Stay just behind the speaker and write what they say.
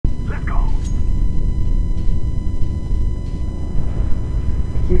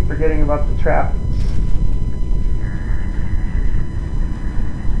forgetting about the trap.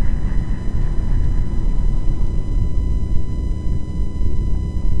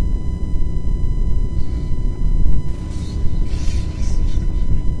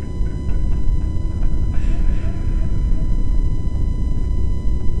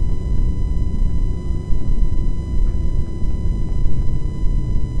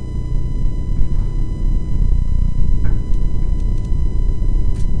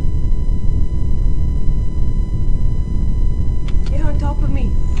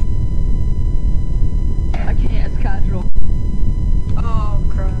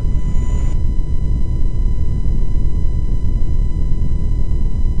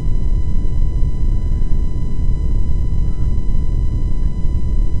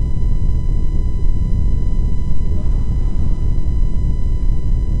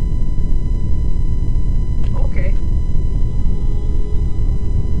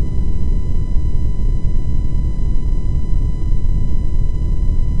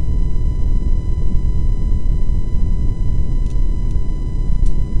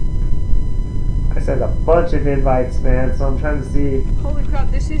 Bunch of invites, man, so I'm trying to see. Holy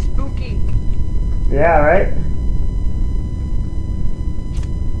crap, this is spooky. Yeah, right?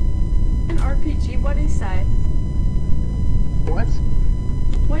 An RPG, what is that? What?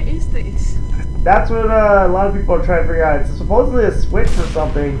 What is this? That's what a lot of people are trying to figure out. It's supposedly a switch or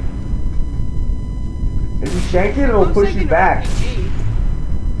something. If you shank it, it'll push you back. RPG.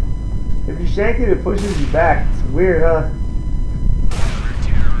 If you shank it, it pushes you back. It's weird, huh?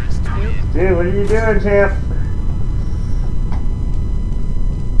 Dude, what are you doing, champ?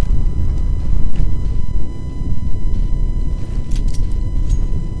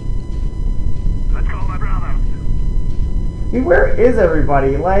 Let's call my brother. Dude, where is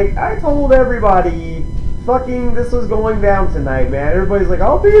everybody? Like, I told everybody fucking this was going down tonight, man. Everybody's like,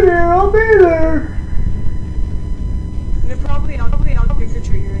 I'll be there, I'll be there. They're probably out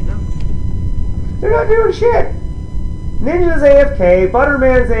trick-or-treating right now. They're not doing shit. Ninja's AFK,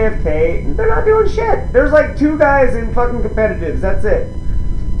 Butterman's AFK, they're not doing shit. There's like 2 guys in fucking competitives, that's it.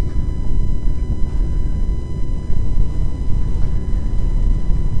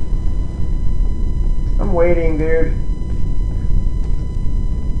 I'm waiting, dude.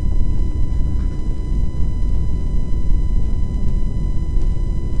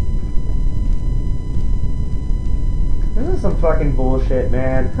 This is some fucking bullshit,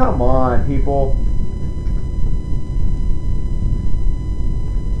 man. Come on, people.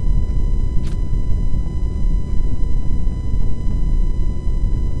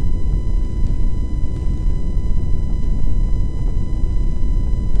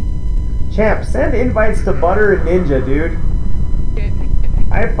 Champ, send invites to Butter and Ninja, dude.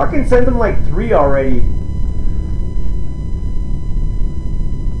 I fucking sent them like 3 already.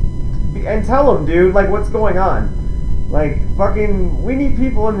 And tell them, dude, like, what's going on. Like, fucking, we need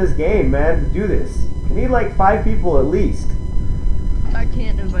people in this game, man, to do this. We need like 5 people at least. I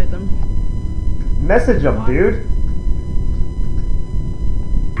can't invite them. Message them, dude.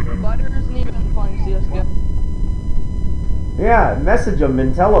 Butter isn't even playing CSGO. Yeah, message them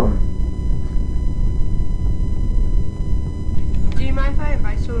and tell them. Do you mind if I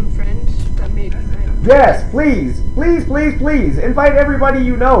invite some friends that may be friends? Yes, please. Please, please, please. Invite everybody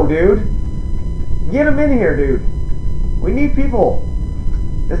you know, dude. Get them in here, dude. We need people.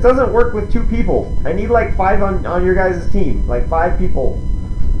 This doesn't work with 2 people. I need like 5 on your guys' team. Like 5 people.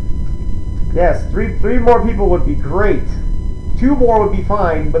 Yes, 3 more people would be great. 2 more would be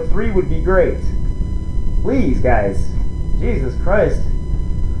fine, but 3 would be great. Please, guys. Jesus Christ.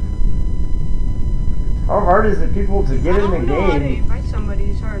 How hard is it people to get in the I don't know how to game? invite somebody,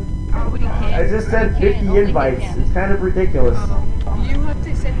 it's hard. We can't. I just sent 50 invites. It's kind of ridiculous. You have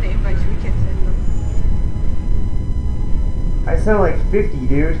to send the invites, we can't send them. I sent like 50,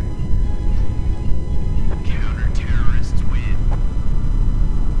 dude. Counter-terrorists win.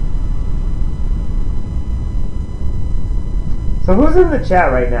 So who's in the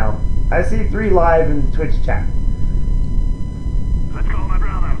chat right now? I see 3 live in the Twitch chat. Let's call my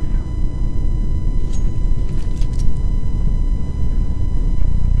brother.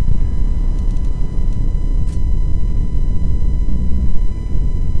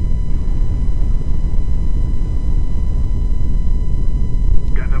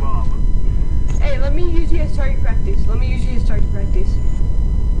 Get the bomb. Hey, let me use you as target practice. Let me use you as target practice.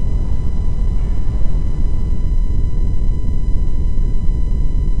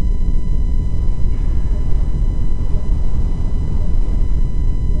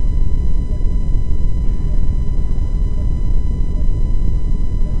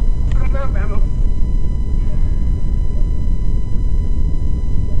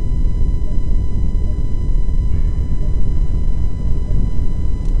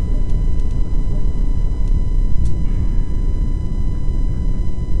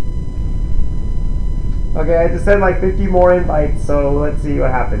 Okay, I just sent like 50 more invites, so let's see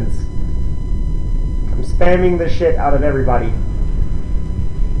what happens. I'm spamming the shit out of everybody.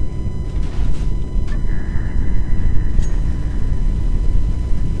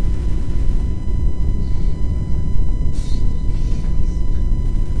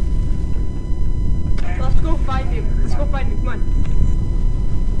 Let's go find him. Let's go find him. Come on.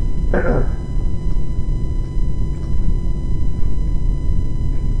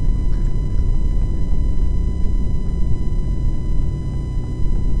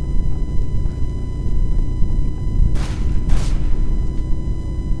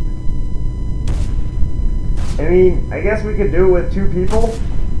 I mean, I guess we could do it with 2 people,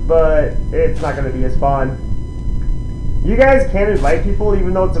 but it's not going to be as fun. You guys can invite people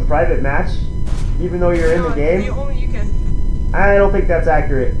even though it's a private match, even though you're in the game. Only you can. I don't think that's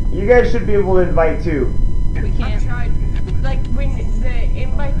accurate. You guys should be able to invite too. We can't. I've tried. Like when the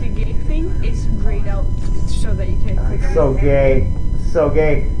invite to game thing is grayed out so that you can click. So gay. So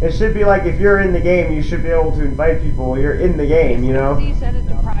gay. It should be like if you're in the game, you should be able to invite people. You're in the game, you know? You said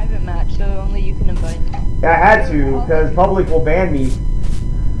it's a private match, so only you can invite. I had to, because public will ban me.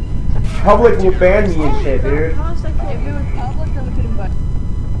 Public will ban me and shit, dude. If it was public, then we could invite.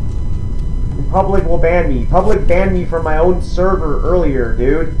 Public will ban me. Public banned me from my own server earlier,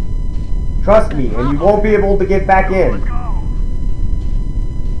 dude. Trust me, and you won't be able to get back in. How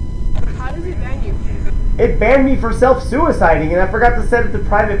does it ban you? It banned me for self-suiciding, and I forgot to set it to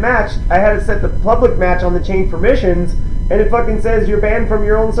private match. I had to set the public match on the change permissions, and it fucking says you're banned from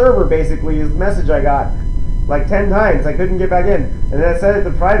your own server, basically, is the message I got. Like 10 times, I couldn't get back in. And then I set it to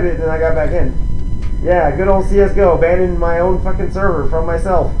private, and then I got back in. Yeah, good old CSGO, banning my own fucking server from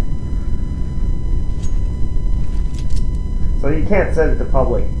myself. So you can't set it to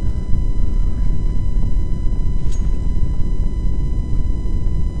public.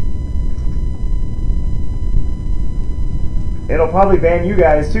 It'll probably ban you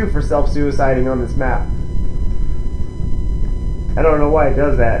guys too for self-suiciding on this map. I don't know why it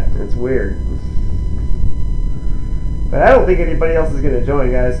does that. It's weird. But I don't think anybody else is going to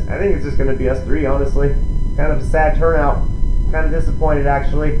join, guys. I think it's just going to be us 3, honestly. Kind of a sad turnout. Kind of disappointed,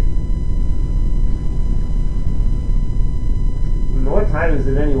 actually. What time is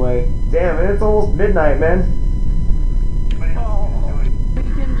it anyway? Damn, man, it's almost midnight, man.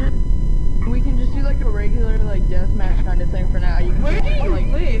 We can just do like a regular like deathmatch kind of thing for now. You can Where do you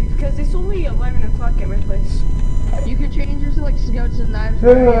live? Because it's only 11 o'clock at my place. You could change yours to like scouts and knives.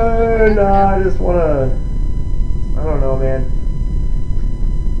 Nah, I just want to... I don't know, man.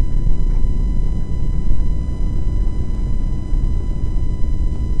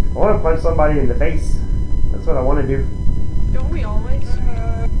 I want to punch somebody in the face. That's what I want to do. Don't we always?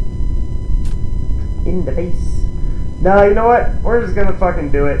 In the face. No, you know what? We're just gonna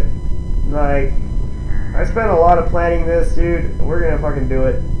fucking do it. Like, I spent a lot of planning this, dude. We're gonna fucking do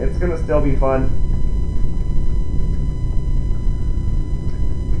it. It's gonna still be fun.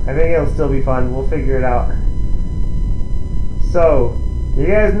 I think it'll still be fun. We'll figure it out. So, you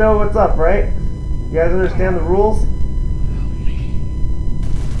guys know what's up, right? You guys understand the rules?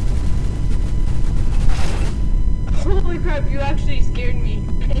 Holy crap, you actually scared me.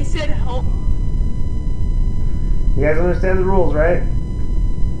 It said help. You guys understand the rules, right?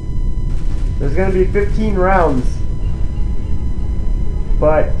 There's gonna be 15 rounds.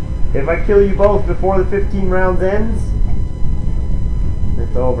 But if I kill you both before the 15 rounds ends,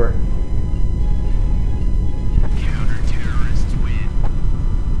 it's over. Counter-terrorists win.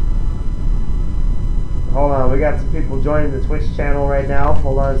 Hold on, we got some people joining the Twitch channel right now.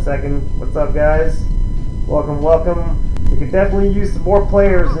 Hold on a second. What's up, guys? Welcome, welcome. We could definitely use some more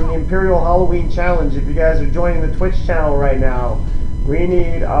players in the Imperial Halloween Challenge if you guys are joining the Twitch channel right now. We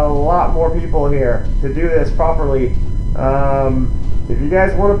need a lot more people here to do this properly. If you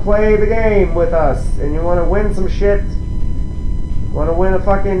guys want to play the game with us and you want to win some shit, want to win a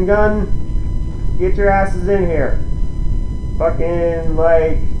fucking gun, get your asses in here. Fucking,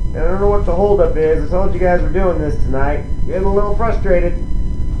 like, I don't know what the holdup is. I told you guys we're doing this tonight. Getting a little frustrated.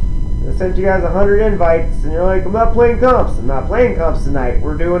 I sent you guys 100 invites, and you're like, I'm not playing comps. I'm not playing comps tonight.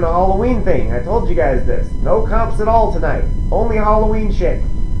 We're doing a Halloween thing. I told you guys this. No comps at all tonight. Only Halloween shit.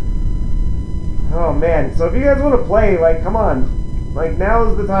 Oh, man. So if you guys want to play, like, come on. Like, now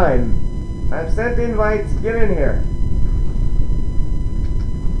is the time. I've sent invites. Get in here.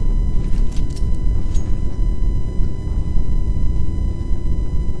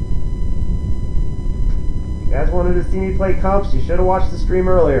 You guys wanted to see me play comps, you should have watched the stream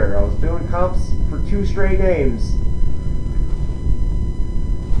earlier. I was doing comps for 2 straight games.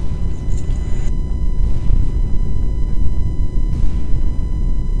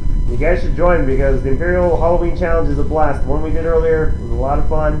 You guys should join because the Imperial Halloween Challenge is a blast. The one we did earlier was a lot of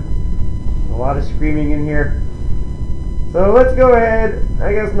fun. A lot of screaming in here. So let's go ahead.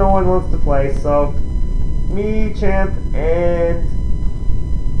 I guess no one wants to play, so me, Champ, and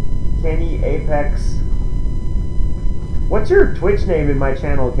Kenny Apex. What's your Twitch name in my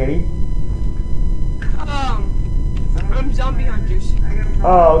channel, Kenny? I'm Zombie Hunters.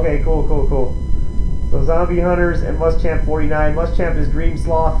 Oh, okay, cool. So Zombie Hunters and Muschamp49. Muschamp is Dream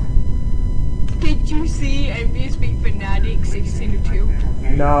Sloth. Did you see Envious Big Fanatic 1602?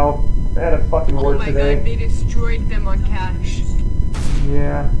 No, I had a fucking Oh work my today. god, they destroyed them on cash.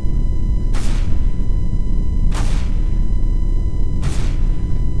 Yeah.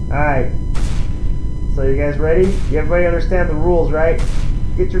 Alright. So you guys ready? You everybody understand the rules, right?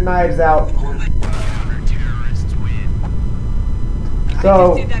 Get your knives out. Counter-terrorists win.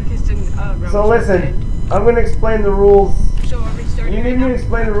 So, I just did that 'cause then, so listen, I'm gonna explain the rules. So are we starting You right need me to now?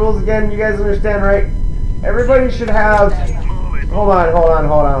 explain the rules again? You guys understand, right? Everybody should have... Move it. Hold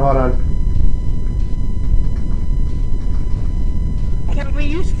on. Can we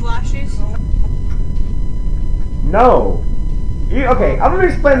use flashes? No. Okay, I'm gonna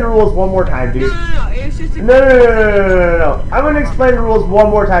explain the rules one more time, dude. No, it was just a No. I'm gonna explain the rules one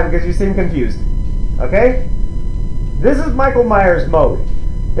more time because you seem confused. Okay? This is Michael Myers mode.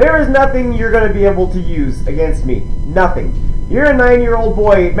 There is nothing you're gonna be able to use against me. Nothing. You're a 9-year-old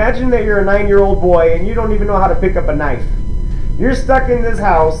boy. Imagine that you're a 9-year-old boy and you don't even know how to pick up a knife. You're stuck in this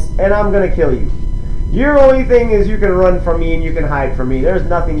house and I'm gonna kill you. Your only thing is you can run from me and you can hide from me. There's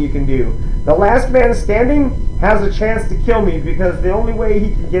nothing you can do. The last man standing has a chance to kill me because the only way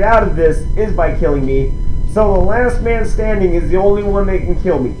he can get out of this is by killing me. So the last man standing is the only one that can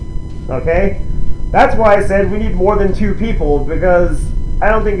kill me. Okay? That's why I said we need more than 2 people because I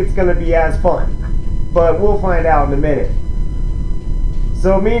don't think it's going to be as fun. But we'll find out in a minute.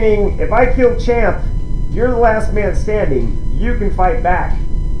 So meaning, if I kill Champ, you're the last man standing. You can fight back.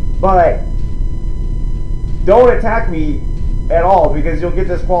 But don't attack me at all because you'll get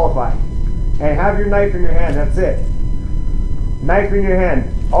disqualified. And have your knife in your hand, that's it. Knife in your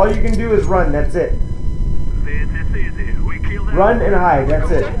hand. All you can do is run, that's it. This is easy. We kill them. Run and hide,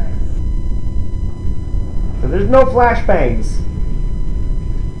 that's it. So there's no flashbangs.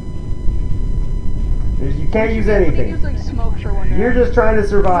 You can't use We anything. use like smoke for one. You're just trying to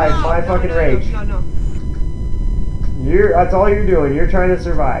survive my fucking rage. No. That's all you're doing. You're trying to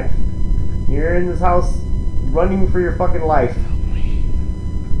survive. You're in this house running for your fucking life.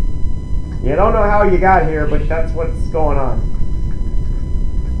 You don't know how you got here, but that's what's going on.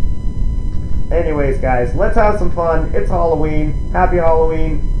 Anyways, guys, let's have some fun. It's Halloween. Happy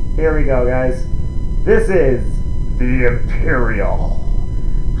Halloween. Here we go, guys. This is the Imperial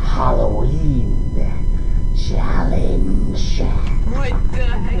Halloween Challenge. What the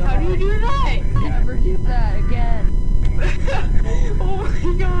heck? How do you do that? Never do that again. Oh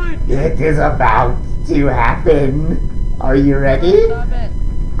my god. It is about to happen. Are you ready? Stop it.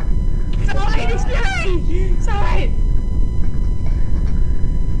 Stop it, it's scary! Stop it!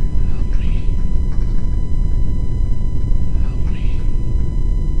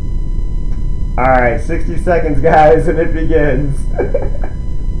 Alright, 60 seconds, guys, and it begins.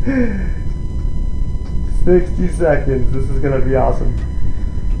 60 seconds. This is going to be awesome.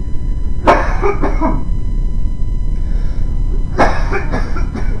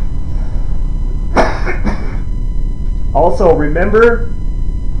 Also, remember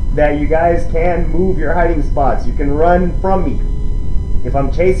that you guys can move your hiding spots. You can run from me. If I'm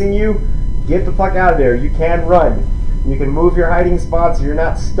chasing you, get the fuck out of there. You can run. You can move your hiding spots. You're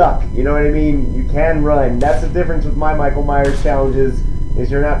not stuck. You know what I mean? You can run. That's the difference with my Michael Myers challenges, is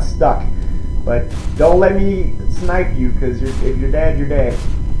you're not stuck. But don't let me snipe you, because if you're dead, you're dead.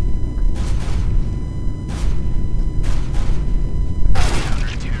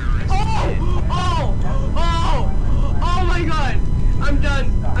 Oh my god! I'm done.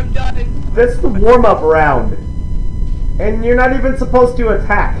 That's the warm-up round. And you're not even supposed to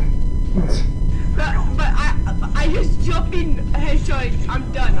attack. But I just jumped in headshot. I'm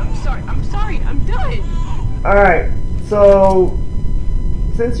done. I'm sorry. I'm done. Alright, so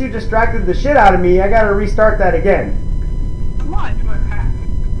since you distracted the shit out of me, I gotta restart that again. Come on.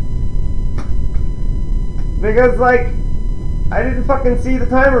 Because, like, I didn't fucking see the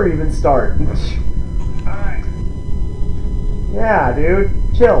timer even start. Alright. Yeah, dude.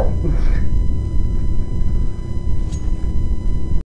 Chill.